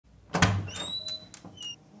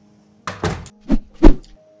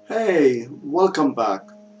Hey, welcome back.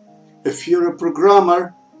 If you're a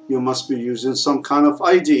programmer, you must be using some kind of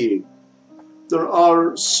IDE. There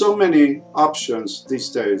are so many options these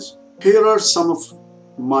days. Here are some of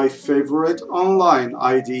my favorite online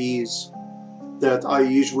IDEs that I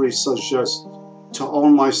usually suggest to all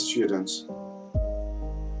my students.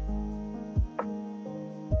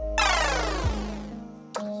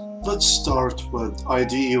 Let's start with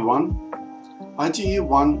IDE 1. IDE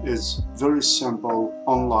 1 is very simple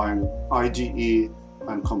online IDE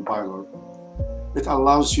and compiler. It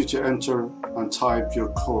allows you to enter and type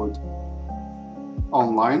your code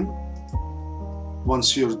online.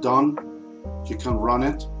 Once you're done, you can run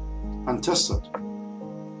it and test it.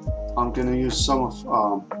 I'm going to use some of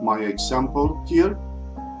my example here,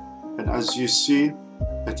 and as you see,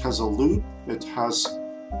 it has a loop, it has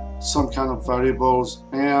some kind of variables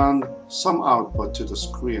and some output to the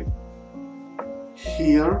screen.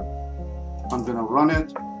 Here I'm going to run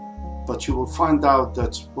it, but you will find out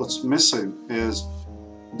that what's missing is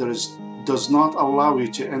does not allow you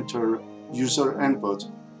to enter user input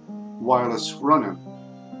while it's running.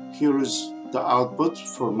 Here is the output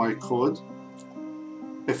for my code.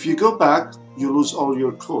 If you go back, you lose all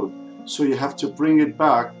your code, so you have to bring it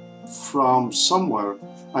back from somewhere,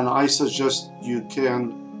 and I suggest you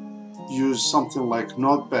can use something like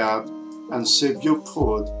Notepad and save your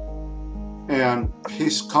code and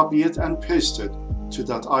copy it and paste it to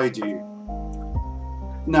that IDE.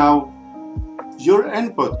 Now, your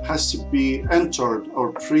input has to be entered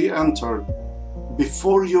or pre-entered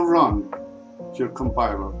before you run your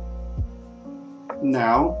compiler.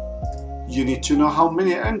 Now, you need to know how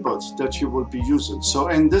many inputs that you will be using. So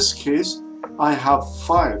in this case, I have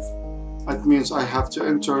 5. That means I have to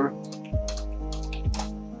enter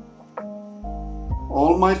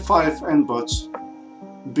all my 5 inputs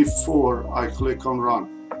before I click on run.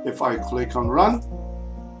 If I click on run,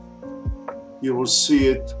 you will see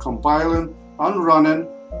it compiling and running,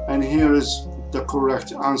 and here is the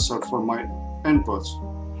correct answer for my inputs.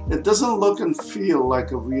 It doesn't look and feel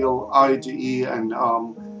like a real IDE and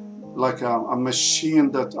like a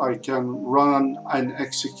machine that I can run and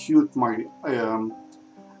execute my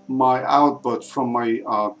my output from my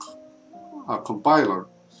compiler.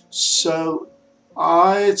 So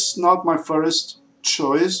it's not my first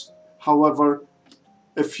choice. However,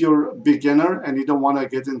 if you're a beginner and you don't want to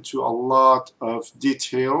get into a lot of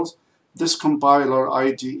details, this compiler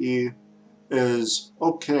IDE is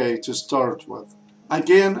okay to start with.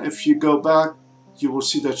 Again, if you go back, you will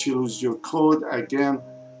see that you lose your code again,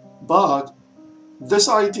 but this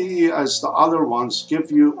IDE, as the other ones,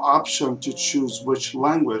 give you option to choose which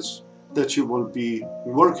language that you will be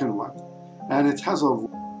working with, and it has a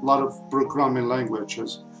lot of programming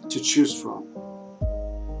languages to choose from.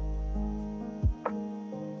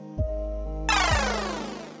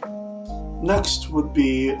 Next would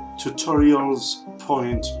be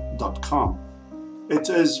tutorialspoint.com. It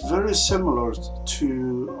is very similar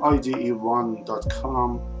to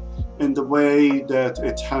IDE1.com in the way that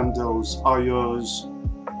it handles IOs,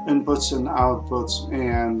 inputs and outputs,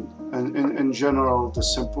 and in general the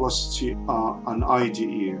simplicity on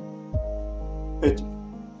IDE. It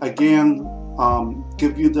again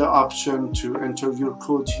give you the option to enter your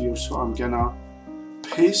code here, so I'm gonna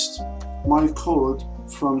paste my code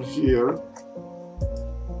from here,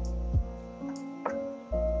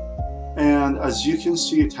 and as you can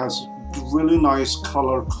see, it has really nice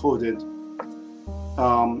color coded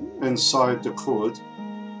inside the code.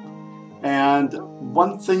 And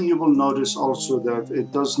one thing you will notice also that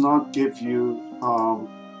it does not give you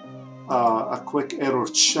a quick error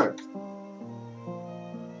check.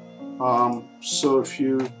 So if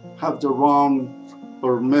you have the wrong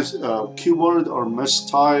or keyword or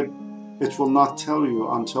mistype, it will not tell you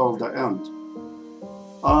until the end.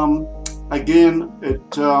 Again, it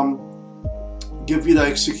give you the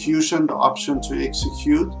execution, the option to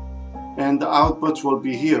execute, and the output will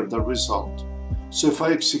be here, the result. So if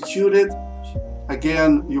I execute it,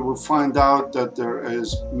 again, you will find out that there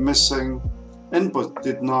is missing input,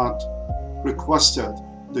 did not requested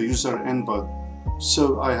the user input.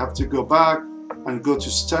 So I have to go back and go to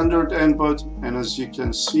standard input, and as you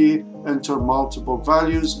can see, enter multiple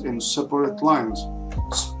values in separate lines.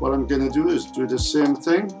 So what I'm going to do is do the same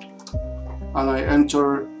thing, and I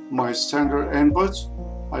enter my standard input.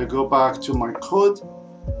 I go back to my code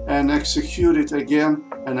and execute it again,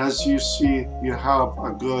 and as you see, you have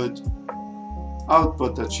a good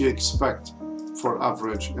output that you expect for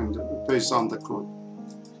average and based on the code.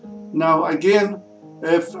 Now again,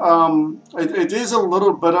 if it is a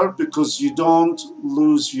little better because you don't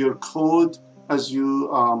lose your code as you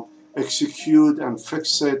execute and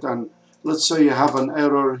fix it and let's say you have an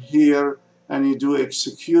error here and you do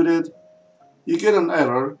execute it, you get an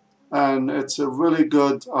error, and it's a really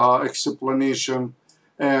good explanation,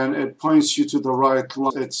 and it points you to the right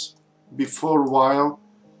line. It's before while,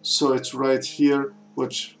 so it's right here,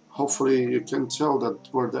 which hopefully you can tell that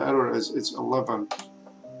where the error is. It's 11.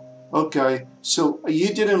 Okay, so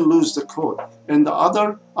you didn't lose the code. In the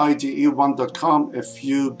other IDE1.com, if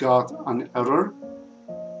you got an error,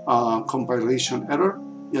 compilation error,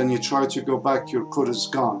 and you try to go back, your code is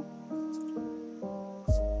gone.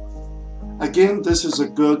 Again, this is a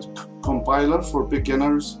good compiler for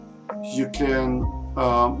beginners. You can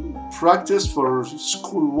practice for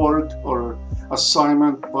schoolwork or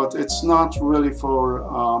assignment, but it's not really for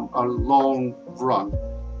a long run.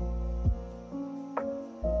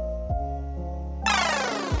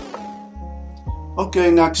 Okay,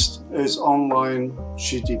 next is Online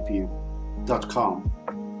IDE.com.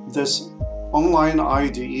 This Online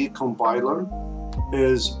IDE compiler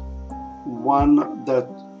is one that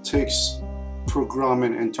takes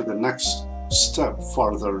programming into the next step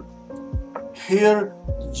further. Here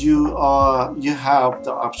you have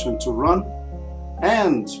the option to run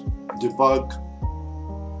and debug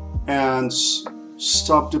and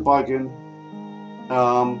stop debugging.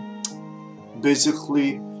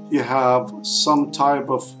 Basically, you have some type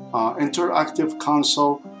of interactive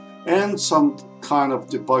console and some kind of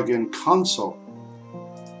debugging console.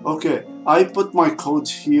 Okay, I put my code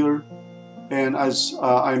here, and as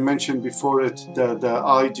I mentioned before, the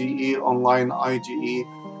IDE, Online IDE,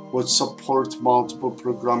 would support multiple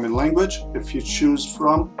programming language if you choose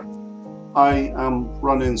from. I am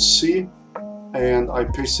running C, and I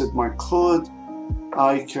pasted my code.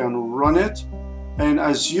 I can run it, and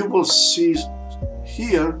as you will see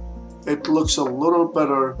here, it looks a little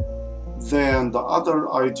better than the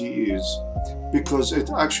other IDEs because it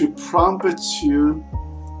actually prompts you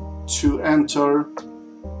to enter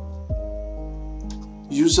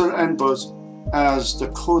user inputs as the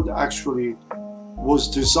code actually was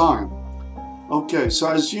designed. Okay, so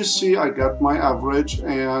as you see, I got my average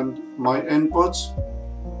and my inputs,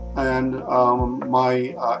 and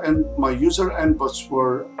my user inputs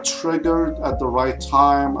were triggered at the right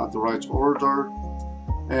time, at the right order,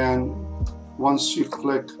 and once you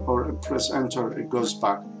click or press enter, it goes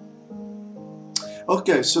back.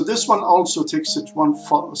 Okay, so this one also takes it one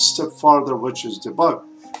step farther, which is debug.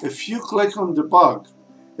 If you click on debug,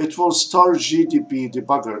 it will start GDB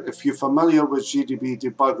debugger. If you're familiar with GDB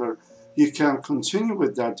debugger, you can continue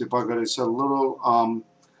with that debugger. It's a little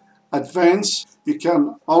advanced. You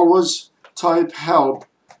can always type help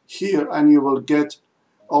here and you will get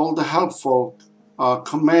all the helpful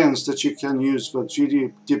commands that you can use with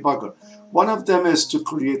GDB debugger. One of them is to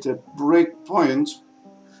create a breakpoint,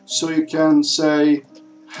 so you can say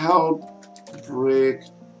help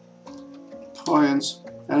breakpoints,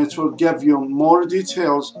 and it will give you more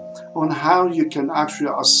details on how you can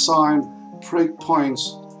actually assign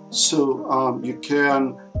breakpoints so you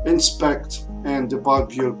can inspect and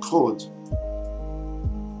debug your code.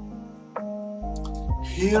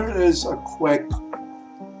 Here is a quick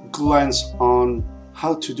glance on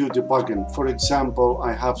how to do debugging. For example,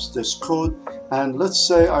 I have this code, and let's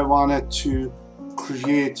say I wanted to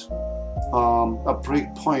create a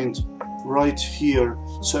breakpoint right here.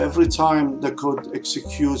 So every time the code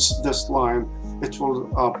executes this line, it will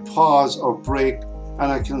pause or break,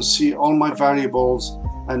 and I can see all my variables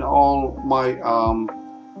and all my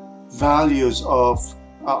values of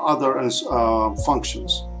other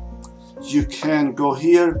functions. You can go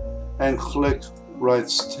here and click right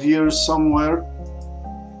here somewhere.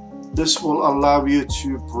 This will allow you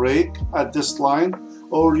to break at this line,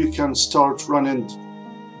 or you can start running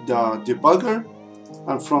the debugger,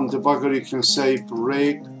 and from debugger you can say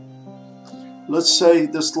break. Let's say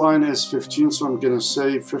this line is 15, so I'm going to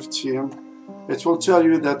say 15. It will tell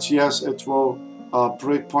you that yes, it will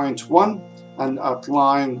break point 1 and at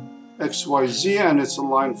line XYZ, and it's a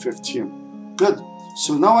line 15. Good.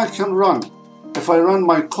 So now I can run. If I run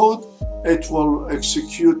my code, it will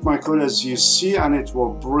execute my code as you see, and it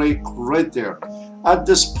will break right there. At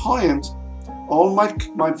this point, all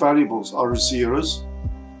my variables are zeros,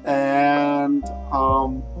 and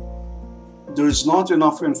there's not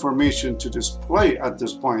enough information to display at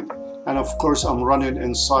this point. And of course, I'm running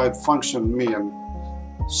inside function main.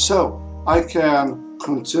 So I can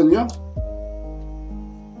continue.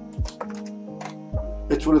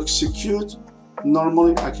 It will execute.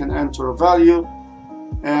 Normally, I can enter a value,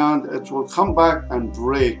 and it will come back and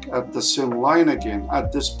break at the same line again.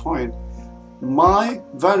 At this point, my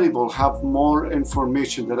variable have more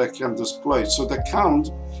information that I can display. So the count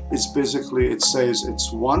is basically, it says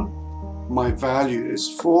it's 1, my value is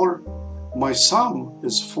 4, my sum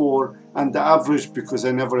is 4, and the average, because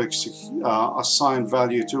I never assign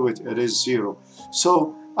value to it, it is 0.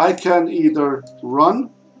 So I can either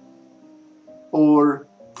run or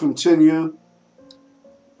continue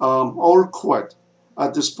or quit.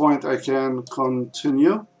 At this point I can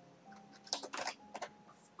continue.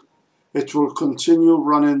 It will continue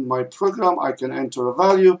running my program. I can enter a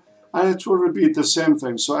value and it will repeat the same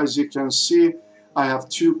thing. So as you can see, I have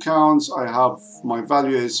 2 counts. I have my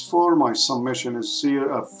value is 4, my summation is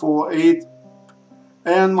 0, 4, 8,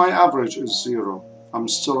 and my average is 0. I'm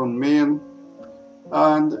still in main,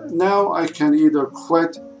 and now I can either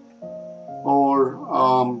quit or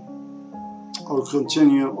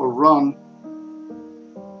continue or run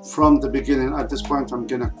from the beginning. At this point I'm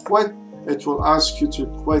gonna quit. It will ask you to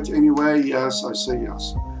quit anyway. Yes, I say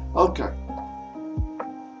yes. Okay.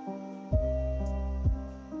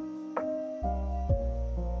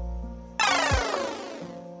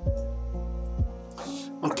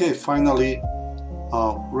 Okay, finally,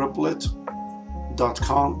 Replit.com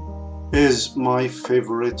is my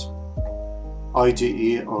favorite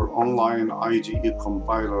IDE or online IDE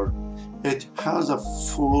compiler. It has a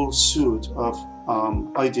full suite of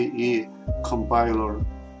IDE compiler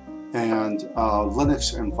and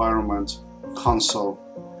Linux environment console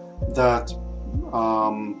that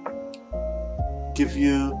give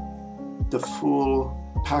you the full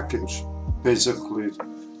package basically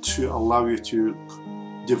to allow you to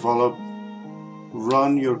develop,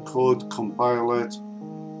 run your code, compile it,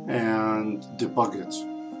 and debug it.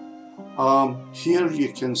 Here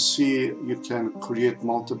you can see you can create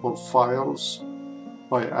multiple files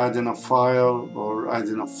by adding a file or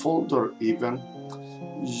adding a folder even.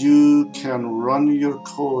 You can run your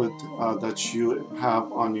code that you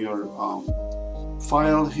have on your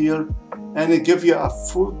file here, and it gives you a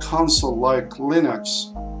full console like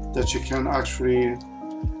Linux that you can actually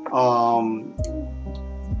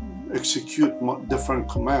execute different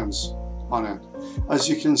commands on it. As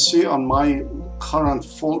you can see on my current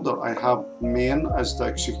folder, I have main as the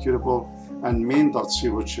executable and main.c,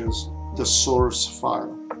 which is the source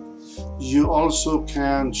file. You also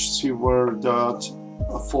can see where that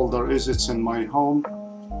folder is. It's in my home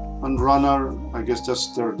and runner. I guess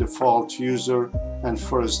that's their default user and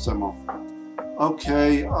first demo.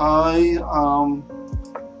 Okay, I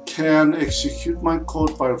can execute my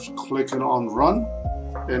code by clicking on run,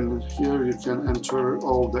 and here you can enter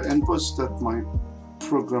all the inputs that my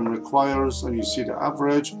program requires, and you see the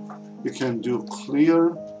average. You can do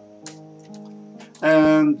clear,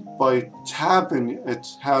 and by tapping it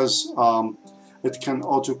has it can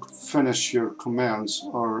auto finish your commands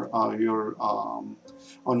or your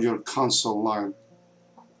on your console line.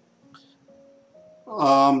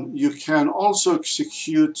 You can also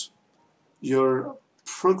execute your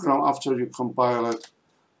program after you compile it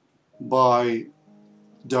by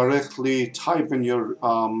directly typing your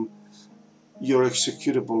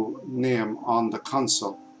executable name on the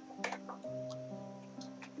console.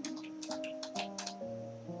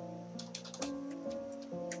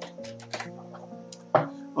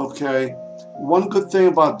 Okay, one good thing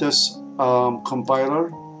about this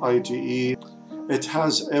compiler IDE, it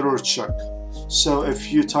has error check. So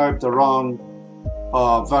if you type the wrong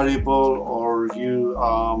variable or you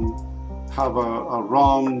have a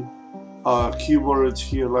wrong keyword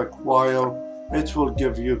here like while, it will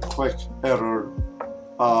give you quick error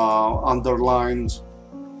underlined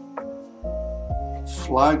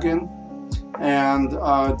flagging, and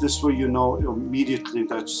this way you know immediately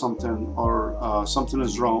that something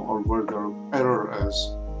is wrong or where the error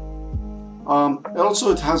is.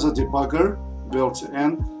 Also, it has a debugger built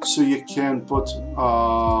in, so you can put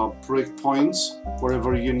breakpoints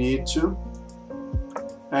wherever you need to,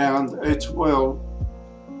 and it will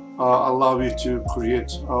allow you to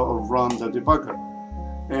create or run the debugger.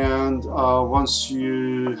 And once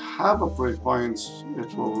you have a breakpoint,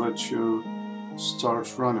 it will let you start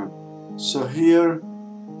running. So here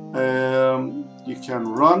you can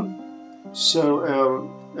run. So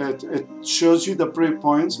it shows you the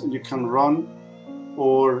breakpoints, and you can run,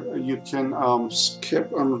 or you can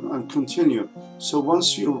skip and continue. So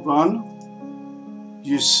once you run,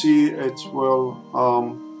 you see it will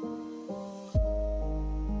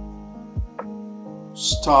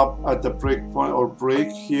stop at the breakpoint or break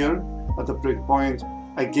here at the breakpoint.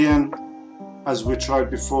 Again, as we tried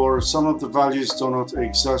before, some of the values do not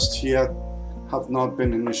exist yet, have not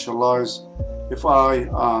been initialized. If I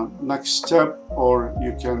next step, or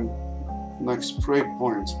you can next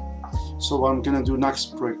breakpoint. So I'm gonna do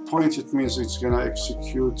next breakpoint. It means it's gonna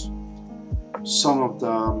execute some of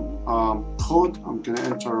the code. I'm gonna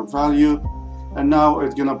enter a value, and now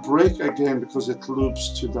it's gonna break again because it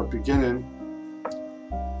loops to the beginning,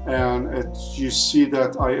 and you see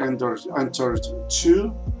that I entered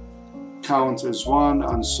 2, count is 1,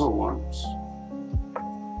 and so on.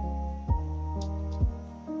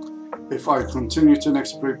 If I continue to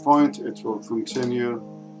next breakpoint, it will continue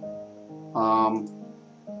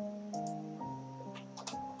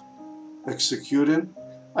executing.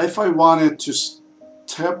 If I wanted to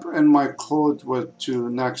step in my code to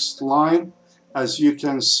next line, as you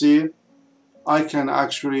can see, I can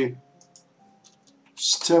actually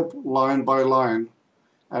step line by line,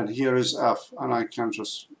 and here is F, and I can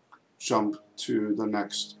just jump to the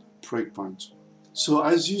next breakpoint. So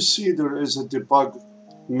as you see, there is a debug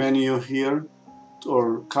menu here,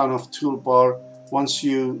 or kind of toolbar. Once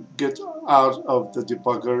you get out of the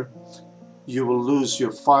debugger, you will lose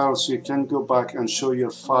your files. So you can go back and show your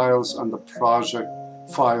files and the project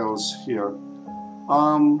files here.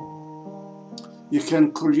 You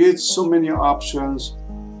can create so many options,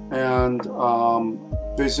 and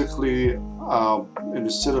basically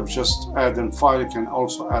instead of just adding file, you can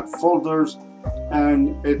also add folders,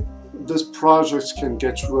 and this project can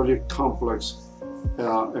get really complex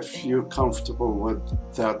if you're comfortable with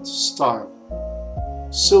that style.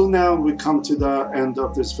 So now we come to the end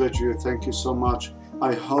of this video. Thank you so much.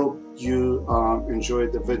 I hope you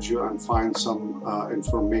enjoyed the video and find some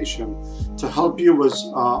information to help you with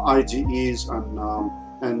IDEs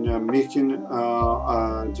and making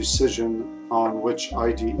a decision on which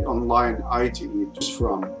IDE, online IDE to choose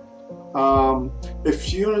from.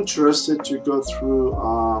 If you're interested to go through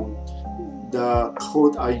the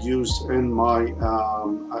code I used in my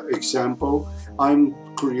example, I'm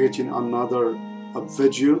creating another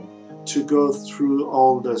video to go through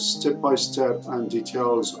all the step-by-step and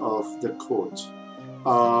details of the code.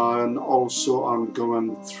 And also I'm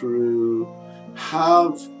going through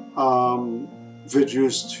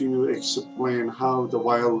videos to explain how the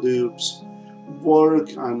while loops work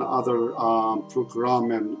and other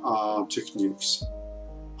programming techniques.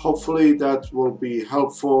 Hopefully that will be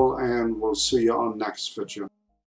helpful, and we'll see you on next video.